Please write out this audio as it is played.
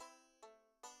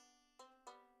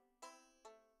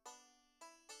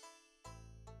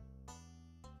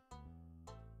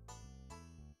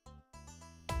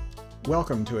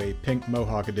Welcome to a Pink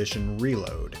Mohawk Edition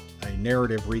Reload, a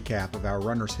narrative recap of our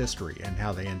runners' history and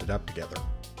how they ended up together.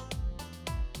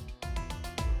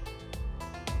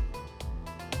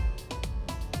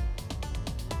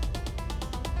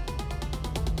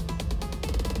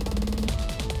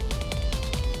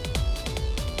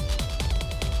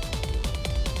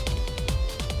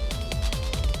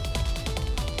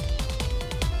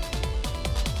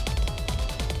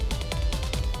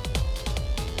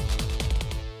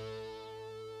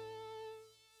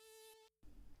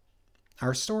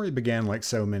 Our story began like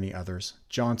so many others.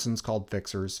 Johnsons called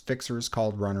Fixers, Fixers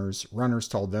called Runners, Runners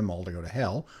told them all to go to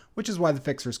hell, which is why the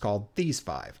Fixers called these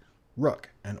five.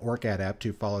 Rook, an orc adept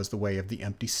who follows the way of the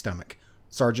empty stomach.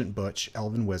 Sergeant Butch,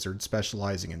 elven wizard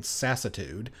specializing in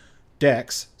sassitude.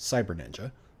 Dex, cyber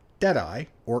ninja. Deadeye,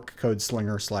 orc code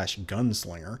slinger /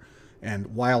 gunslinger.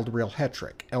 And Wild Real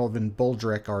Hetrick, elven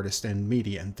buldrick artist and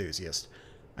media enthusiast.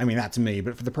 I mean, that's me,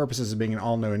 but for the purposes of being an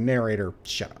all-knowing narrator,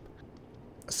 shut up.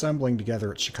 Assembling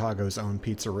together at Chicago's own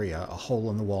pizzeria, a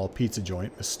hole-in-the-wall pizza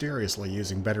joint mysteriously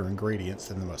using better ingredients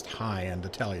than the most high-end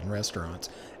Italian restaurants,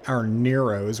 our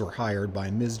Neros were hired by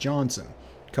Ms. Johnson,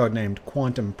 codenamed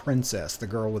Quantum Princess, the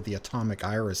girl with the atomic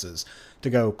irises, to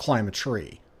go climb a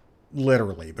tree.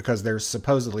 Literally, because there's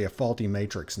supposedly a faulty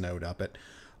matrix node up it.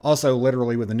 Also,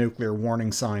 literally with the nuclear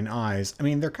warning sign eyes. I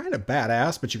mean, they're kind of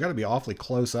badass, but you gotta be awfully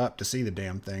close up to see the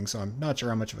damn thing, so I'm not sure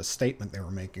how much of a statement they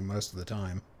were making most of the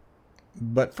time.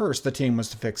 But first, the team was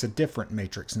to fix a different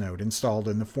matrix node installed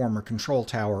in the former control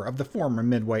tower of the former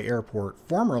Midway Airport,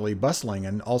 formerly bustling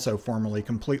and also formerly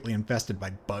completely infested by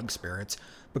bug spirits,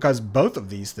 because both of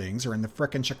these things are in the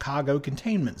frickin' Chicago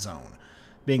containment zone.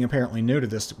 Being apparently new to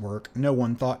this work, no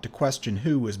one thought to question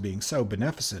who was being so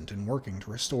beneficent in working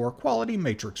to restore quality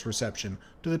matrix reception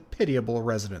to the pitiable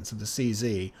residents of the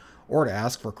CZ, or to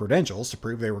ask for credentials to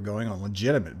prove they were going on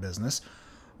legitimate business,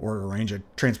 or arrange a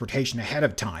transportation ahead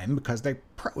of time, because they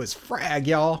pro as frag,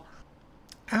 y'all.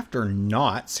 After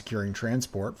not securing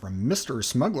transport from Mr.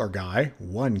 Smuggler Guy,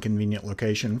 one convenient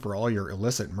location for all your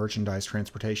illicit merchandise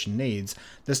transportation needs,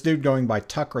 this dude going by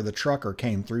Tucker the Trucker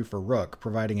came through for Rook,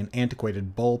 providing an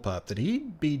antiquated bullpup that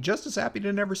he'd be just as happy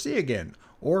to never see again,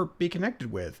 or be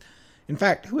connected with. In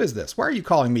fact, who is this? Why are you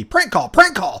calling me? Prank call!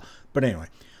 Prank call! But anyway,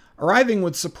 arriving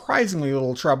with surprisingly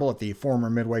little trouble at the former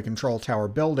Midway Control Tower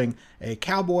building, a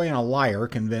cowboy and a liar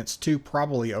convinced two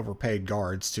probably overpaid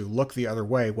guards to look the other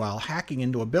way while hacking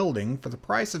into a building for the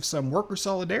price of some worker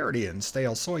solidarity and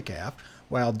stale soy calf,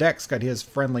 while Dex got his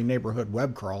friendly neighborhood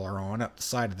web crawler on up the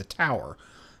side of the tower.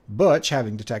 Butch,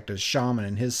 having detected a shaman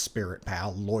and his spirit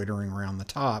pal loitering around the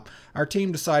top, our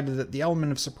team decided that the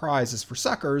element of surprise is for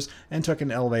suckers and took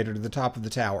an elevator to the top of the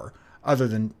tower. Other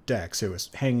than Dex, who was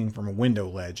hanging from a window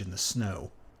ledge in the snow.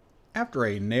 After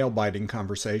a nail-biting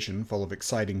conversation full of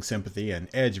exciting sympathy and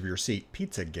edge-of-your-seat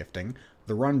pizza gifting,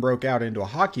 the run broke out into a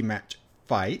hockey match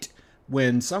fight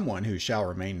when someone who shall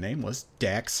remain nameless,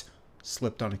 Dex,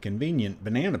 slipped on a convenient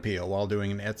banana peel while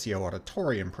doing an Ezio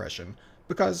Auditore impression,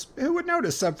 because who would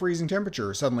notice sub-freezing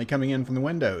temperature suddenly coming in from the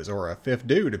windows, or a fifth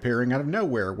dude appearing out of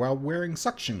nowhere while wearing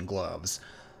suction gloves?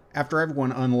 After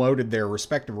everyone unloaded their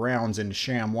respective rounds into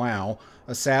ShamWow,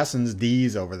 Assassin's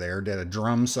D's over there did a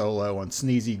drum solo on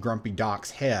Sneezy Grumpy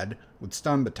Doc's head with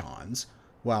stun batons,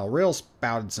 while Real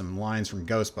spouted some lines from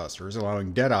Ghostbusters,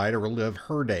 allowing Deadeye to relive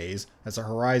her days as a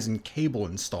Horizon cable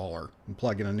installer and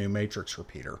plug in a new Matrix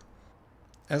repeater.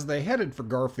 As they headed for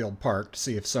Garfield Park to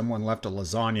see if someone left a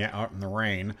lasagna out in the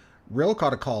rain, Real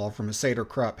caught a call from a Seder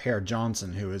Krupp Herr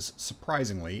Johnson, who is,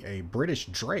 surprisingly, a British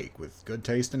Drake with good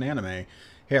taste in anime.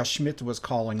 Herr Schmidt was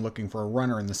calling looking for a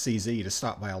runner in the CZ to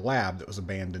stop by a lab that was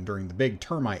abandoned during the big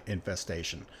termite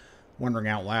infestation. Wondering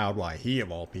out loud why he,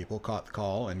 of all people, caught the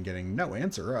call and getting no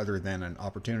answer other than an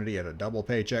opportunity at a double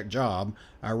paycheck job,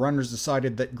 our runners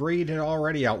decided that greed had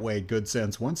already outweighed good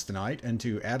sense once tonight and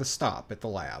to add a stop at the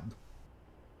lab.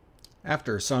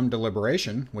 After some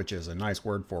deliberation, which is a nice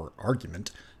word for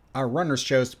argument, our runners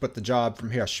chose to put the job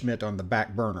from Herr Schmidt on the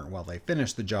back burner while they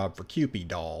finished the job for Cupid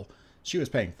Doll. She was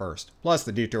paying first. Plus,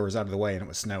 the detour was out of the way and it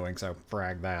was snowing, so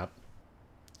frag that.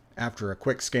 After a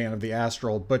quick scan of the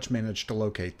astral, Butch managed to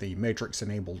locate the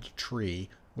Matrix-enabled tree,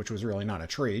 which was really not a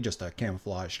tree, just a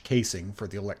camouflage casing for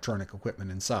the electronic equipment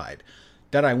inside.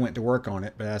 Deadeye went to work on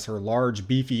it, but as her large,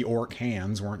 beefy orc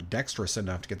hands weren't dexterous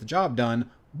enough to get the job done,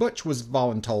 Butch was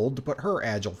voluntold to put her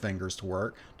agile fingers to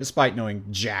work, despite knowing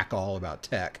jack all about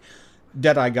tech.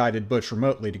 Deadeye guided Butch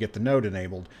remotely to get the node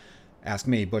enabled. Ask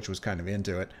me, Butch was kind of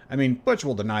into it. I mean, Butch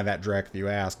will deny that direct if you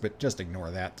ask, but just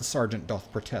ignore that. The sergeant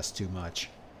doth protest too much.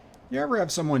 You ever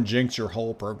have someone jinx your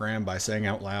whole program by saying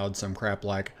out loud some crap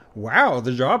like, "Wow,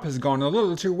 the job has gone a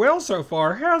little too well so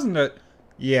far, hasn't it?"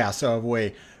 Yeah, so have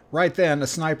we. Right then, a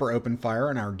sniper opened fire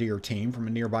on our dear team from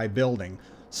a nearby building.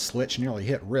 Slitch nearly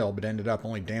hit Rill, but ended up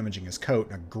only damaging his coat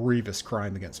in a grievous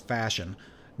crime against fashion.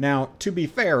 Now, to be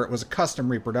fair, it was a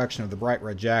custom reproduction of the bright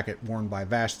red jacket worn by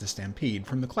Vash the Stampede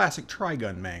from the classic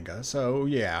Trigun manga, so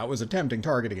yeah, it was a tempting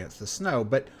target against the snow,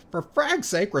 but for frag's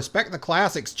sake, respect the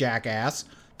classics, jackass.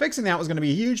 Fixing that was going to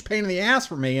be a huge pain in the ass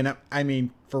for me, and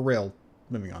for real.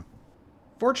 Moving on.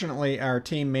 Fortunately, our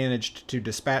team managed to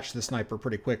dispatch the sniper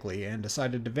pretty quickly and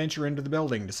decided to venture into the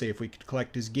building to see if we could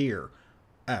collect his gear.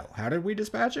 Oh, how did we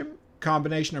dispatch him?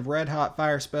 Combination of red-hot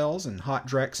fire spells and hot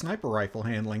direct sniper rifle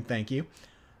handling, thank you.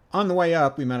 On the way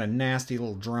up, we met a nasty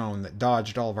little drone that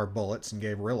dodged all of our bullets and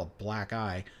gave Rill a black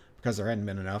eye because there hadn't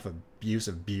been enough abuse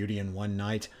of beauty in one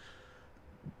night.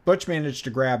 Butch managed to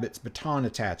grab its baton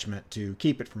attachment to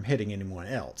keep it from hitting anyone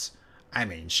else.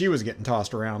 She was getting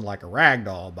tossed around like a rag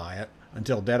doll by it,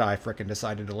 until Deadeye frickin'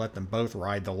 decided to let them both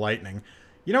ride the lightning.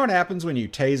 You know what happens when you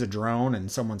tase a drone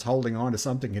and someone's holding on to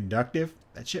something conductive?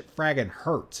 That shit fraggin'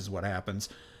 hurts is what happens.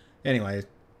 Anyway,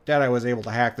 Deadeye was able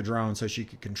to hack the drone so she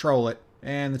could control it,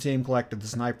 and the team collected the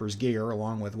sniper's gear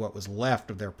along with what was left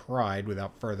of their pride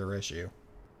without further issue.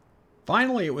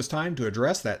 Finally, it was time to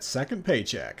address that second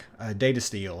paycheck, a data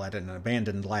steal at an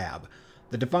abandoned lab.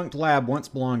 The defunct lab once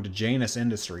belonged to Janus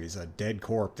Industries, a dead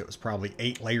corp that was probably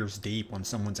 8 layers deep on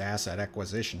someone's asset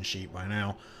acquisition sheet by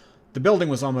now. The building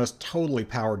was almost totally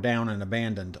powered down and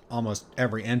abandoned, almost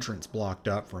every entrance blocked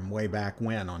up from way back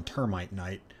when on termite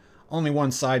night. Only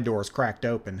one side door is cracked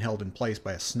open, held in place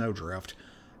by a snowdrift.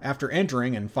 After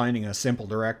entering and finding a simple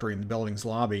directory in the building's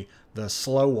lobby, the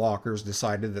slow walkers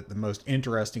decided that the most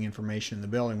interesting information in the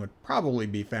building would probably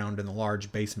be found in the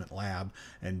large basement lab,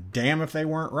 and damn if they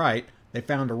weren't right. They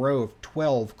found a row of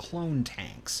 12 clone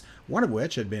tanks, one of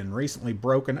which had been recently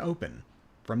broken open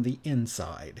from the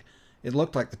inside. It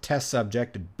looked like the test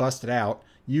subject had busted out,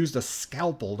 used a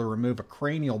scalpel to remove a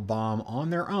cranial bomb on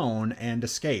their own, and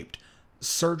escaped.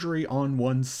 Surgery on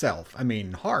oneself.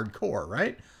 Hardcore,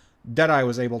 right? Deadeye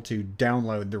was able to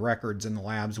download the records in the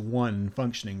lab's one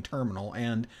functioning terminal,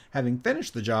 and having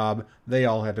finished the job, they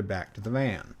all headed back to the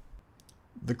van.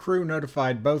 The crew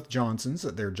notified both Johnsons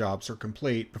that their jobs are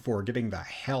complete before getting the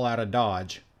hell out of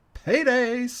Dodge.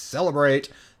 Payday! Celebrate!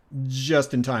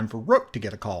 Just in time for Rook to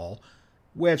get a call,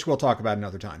 which we'll talk about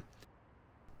another time.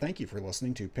 Thank you for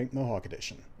listening to Pink Mohawk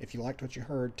Edition. If you liked what you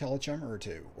heard, tell a chummer or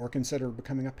two, or consider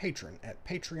becoming a patron at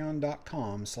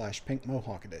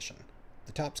patreon.com/pinkmohawkedition.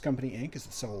 The Topps Company Inc. is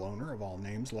the sole owner of all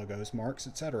names, logos, marks,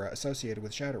 etc. associated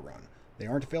with Shadowrun. They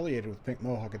aren't affiliated with Pink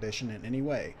Mohawk Edition in any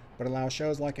way, but allow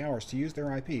shows like ours to use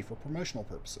their IP for promotional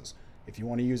purposes. If you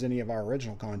want to use any of our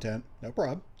original content, no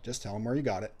prob, just tell them where you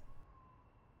got it.